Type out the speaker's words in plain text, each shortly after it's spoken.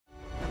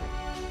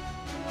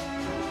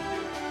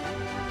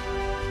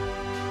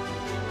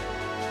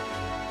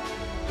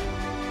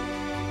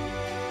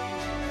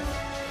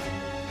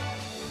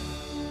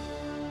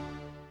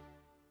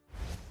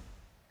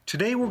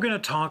Today we're going to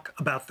talk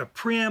about the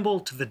preamble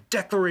to the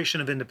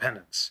Declaration of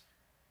Independence.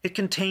 It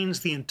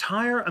contains the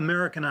entire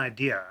American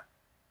idea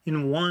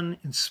in one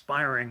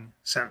inspiring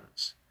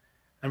sentence.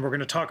 And we're going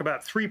to talk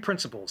about three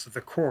principles at the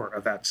core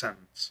of that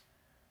sentence.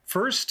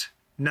 First,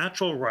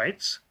 natural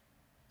rights.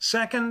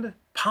 Second,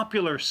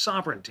 popular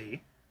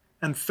sovereignty.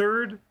 And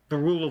third, the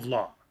rule of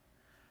law.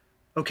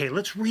 Okay,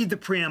 let's read the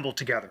preamble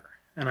together,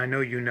 and I know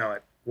you know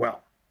it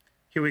well.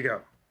 Here we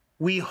go.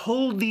 We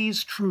hold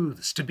these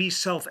truths to be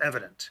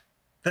self-evident,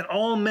 that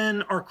all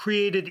men are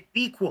created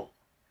equal,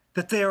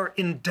 that they are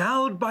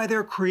endowed by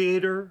their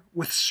Creator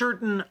with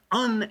certain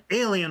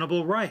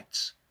unalienable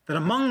rights, that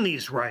among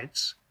these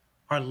rights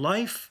are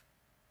life,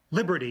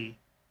 liberty,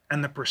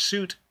 and the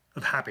pursuit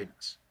of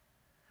happiness.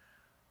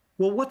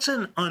 Well, what's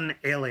an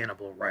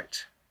unalienable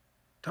right?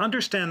 To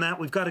understand that,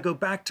 we've got to go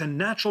back to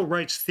natural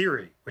rights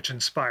theory, which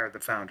inspired the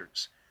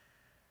founders.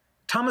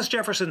 Thomas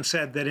Jefferson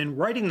said that in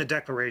writing the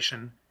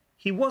Declaration,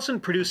 he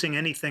wasn't producing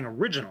anything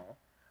original,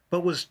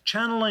 but was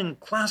channeling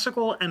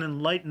classical and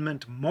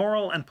Enlightenment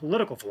moral and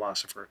political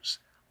philosophers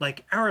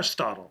like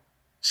Aristotle,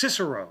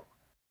 Cicero,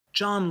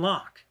 John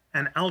Locke,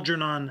 and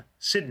Algernon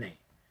Sidney.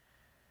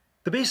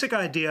 The basic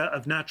idea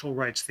of natural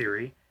rights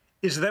theory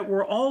is that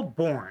we're all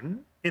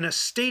born in a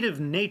state of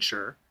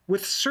nature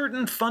with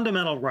certain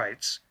fundamental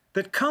rights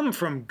that come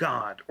from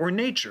God or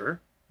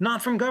nature,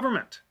 not from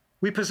government.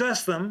 We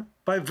possess them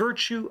by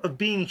virtue of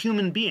being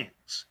human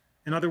beings.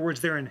 In other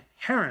words, they're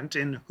inherent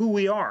in who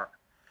we are.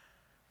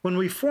 When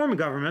we form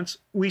governments,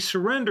 we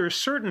surrender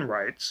certain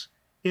rights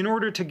in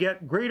order to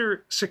get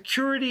greater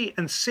security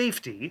and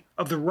safety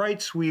of the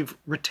rights we've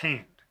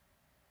retained.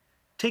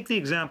 Take the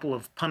example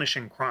of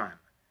punishing crime.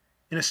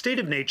 In a state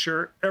of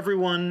nature,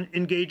 everyone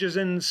engages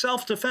in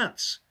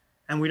self-defense,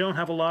 and we don't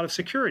have a lot of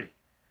security.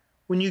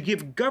 When you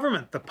give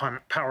government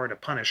the power to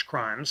punish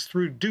crimes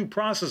through due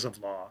process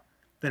of law,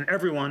 then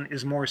everyone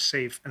is more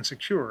safe and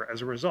secure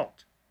as a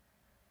result.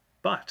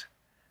 But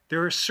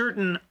there are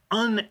certain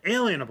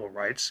unalienable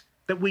rights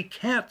that we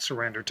can't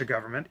surrender to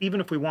government,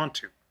 even if we want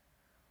to.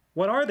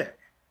 What are they?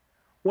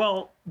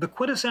 Well, the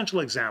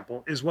quintessential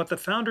example is what the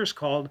founders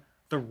called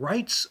the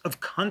rights of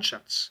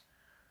conscience.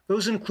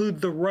 Those include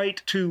the right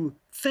to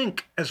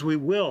think as we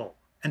will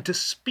and to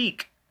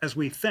speak as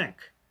we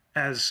think,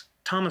 as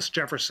Thomas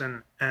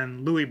Jefferson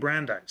and Louis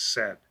Brandeis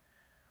said,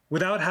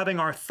 without having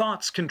our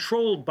thoughts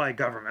controlled by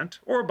government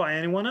or by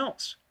anyone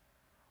else.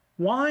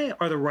 Why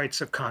are the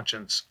rights of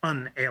conscience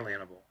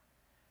unalienable?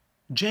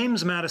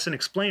 James Madison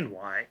explained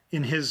why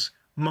in his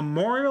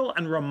Memorial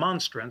and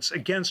Remonstrance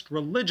against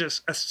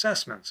Religious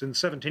Assessments in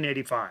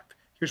 1785.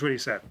 Here's what he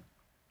said.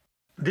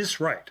 This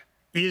right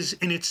is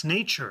in its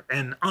nature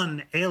an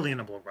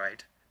unalienable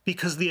right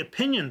because the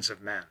opinions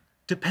of men,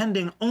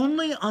 depending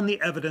only on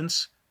the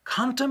evidence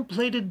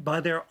contemplated by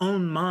their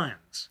own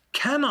minds,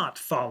 cannot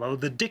follow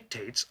the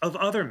dictates of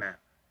other men.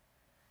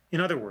 In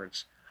other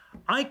words,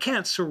 I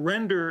can't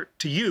surrender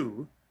to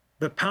you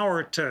the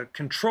power to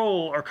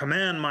control or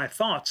command my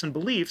thoughts and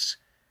beliefs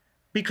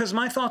because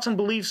my thoughts and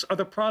beliefs are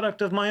the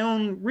product of my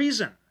own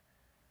reason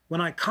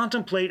when I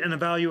contemplate and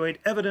evaluate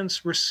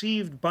evidence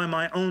received by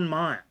my own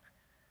mind.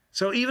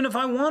 So even if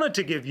I wanted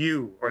to give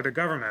you or the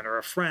government or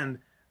a friend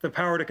the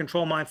power to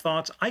control my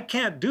thoughts, I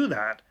can't do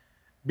that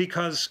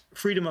because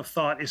freedom of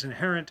thought is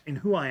inherent in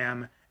who I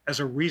am as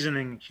a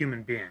reasoning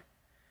human being.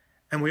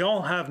 And we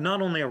all have not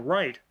only a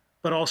right,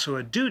 but also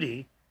a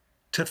duty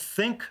to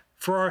think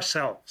for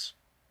ourselves.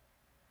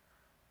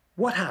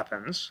 What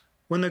happens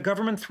when the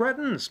government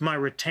threatens my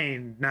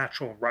retained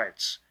natural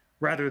rights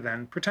rather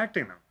than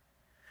protecting them?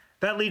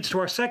 That leads to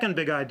our second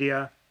big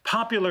idea,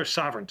 popular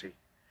sovereignty.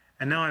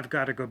 And now I've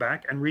got to go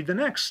back and read the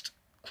next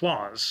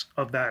clause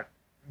of that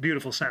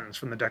beautiful sentence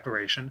from the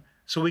Declaration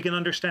so we can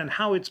understand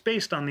how it's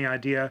based on the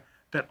idea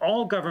that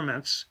all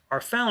governments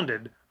are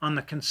founded on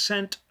the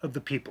consent of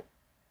the people.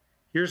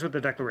 Here's what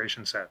the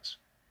Declaration says.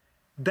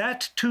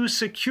 That to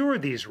secure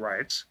these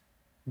rights,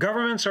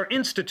 governments are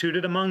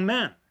instituted among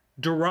men,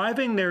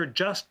 deriving their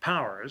just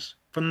powers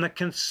from the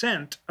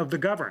consent of the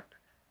governed,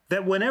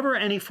 that whenever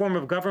any form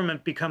of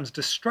government becomes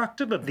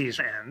destructive of these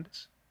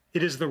ends,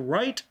 it is the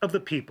right of the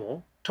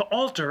people to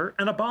alter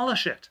and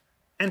abolish it,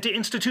 and to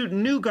institute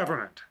new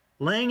government,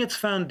 laying its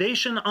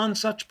foundation on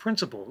such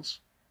principles,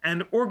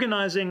 and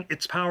organizing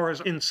its powers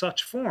in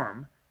such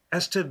form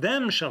as to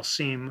them shall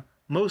seem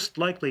most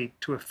likely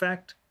to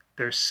affect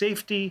their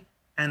safety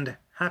and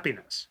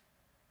happiness.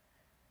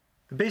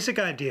 The basic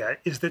idea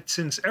is that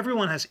since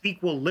everyone has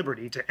equal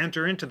liberty to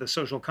enter into the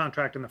social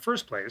contract in the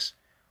first place,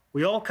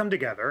 we all come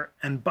together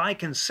and by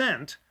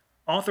consent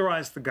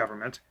authorize the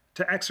government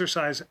to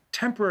exercise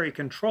temporary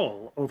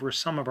control over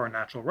some of our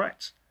natural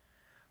rights.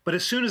 But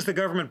as soon as the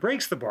government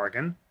breaks the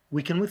bargain,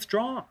 we can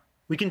withdraw.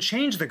 We can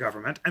change the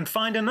government and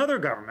find another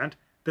government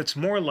that's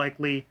more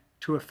likely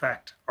to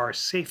affect our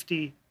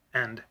safety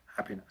and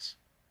happiness.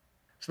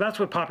 So that's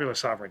what popular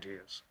sovereignty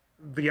is.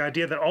 The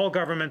idea that all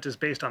government is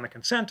based on the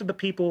consent of the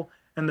people,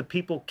 and the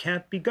people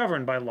can't be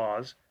governed by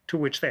laws to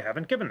which they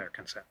haven't given their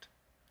consent.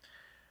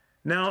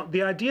 Now,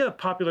 the idea of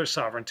popular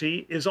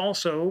sovereignty is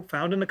also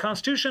found in the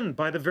Constitution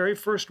by the very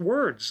first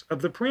words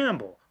of the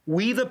preamble.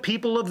 We, the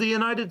people of the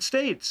United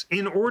States,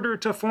 in order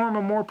to form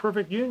a more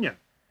perfect union.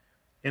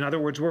 In other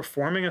words, we're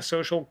forming a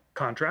social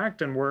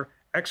contract and we're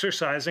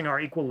exercising our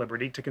equal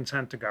liberty to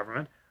consent to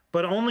government,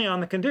 but only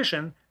on the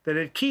condition that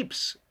it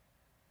keeps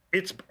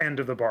its end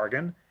of the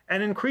bargain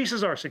and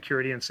increases our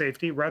security and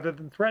safety rather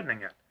than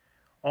threatening it.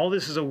 All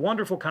this is a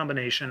wonderful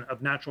combination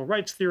of natural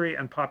rights theory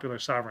and popular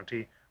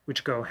sovereignty,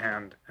 which go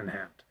hand in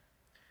hand.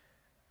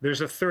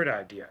 There's a third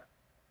idea,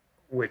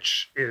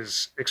 which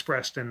is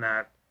expressed in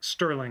that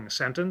sterling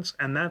sentence,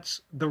 and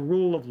that's the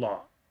rule of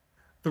law.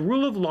 The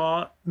rule of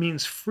law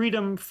means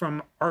freedom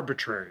from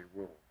arbitrary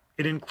rule.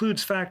 It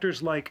includes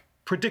factors like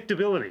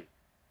predictability,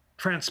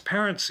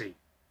 transparency,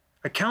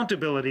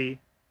 accountability,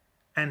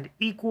 and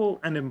equal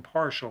and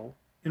impartial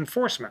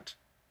enforcement.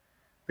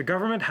 The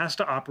government has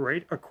to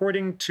operate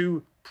according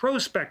to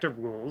prospective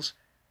rules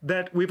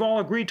that we've all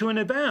agreed to in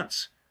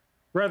advance,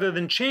 rather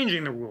than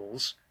changing the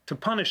rules to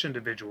punish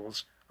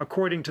individuals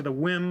according to the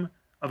whim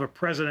of a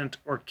president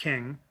or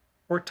king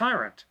or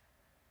tyrant.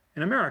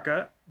 In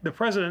America, the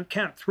president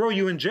can't throw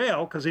you in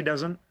jail because he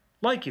doesn't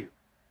like you.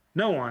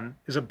 No one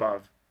is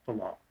above the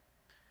law.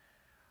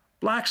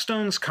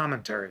 Blackstone's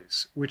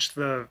Commentaries, which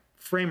the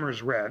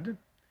framers read,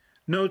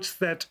 notes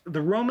that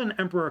the Roman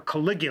Emperor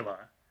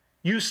Caligula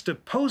used to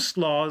post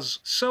laws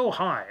so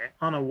high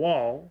on a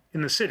wall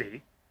in the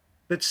city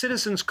that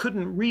citizens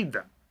couldn't read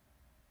them.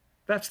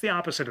 That's the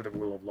opposite of the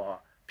rule of law.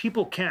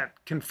 People can't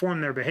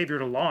conform their behavior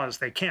to laws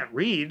they can't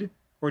read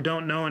or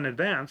don't know in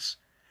advance,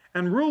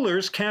 and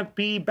rulers can't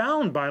be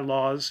bound by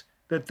laws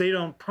that they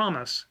don't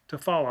promise to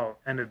follow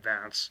in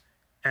advance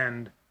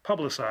and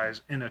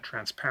publicize in a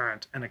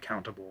transparent and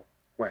accountable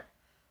way.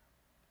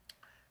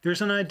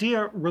 There's an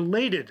idea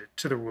related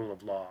to the rule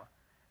of law,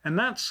 and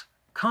that's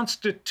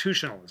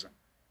constitutionalism.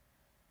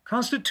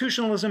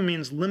 Constitutionalism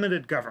means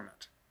limited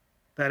government.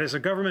 That is, a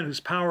government whose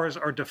powers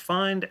are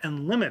defined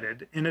and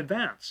limited in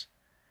advance.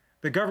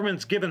 The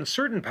government's given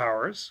certain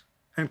powers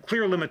and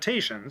clear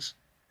limitations,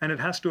 and it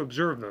has to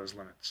observe those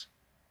limits.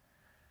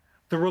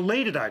 The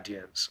related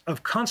ideas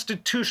of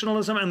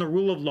constitutionalism and the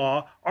rule of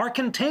law are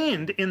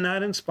contained in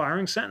that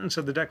inspiring sentence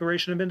of the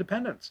Declaration of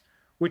Independence,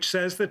 which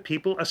says that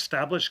people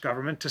establish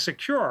government to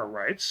secure our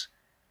rights,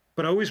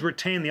 but always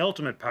retain the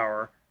ultimate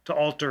power to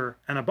alter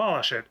and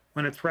abolish it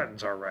when it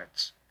threatens our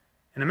rights.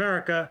 In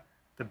America,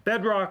 the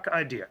bedrock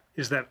idea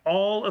is that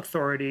all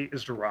authority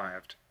is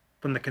derived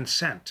from the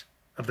consent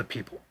of the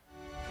people.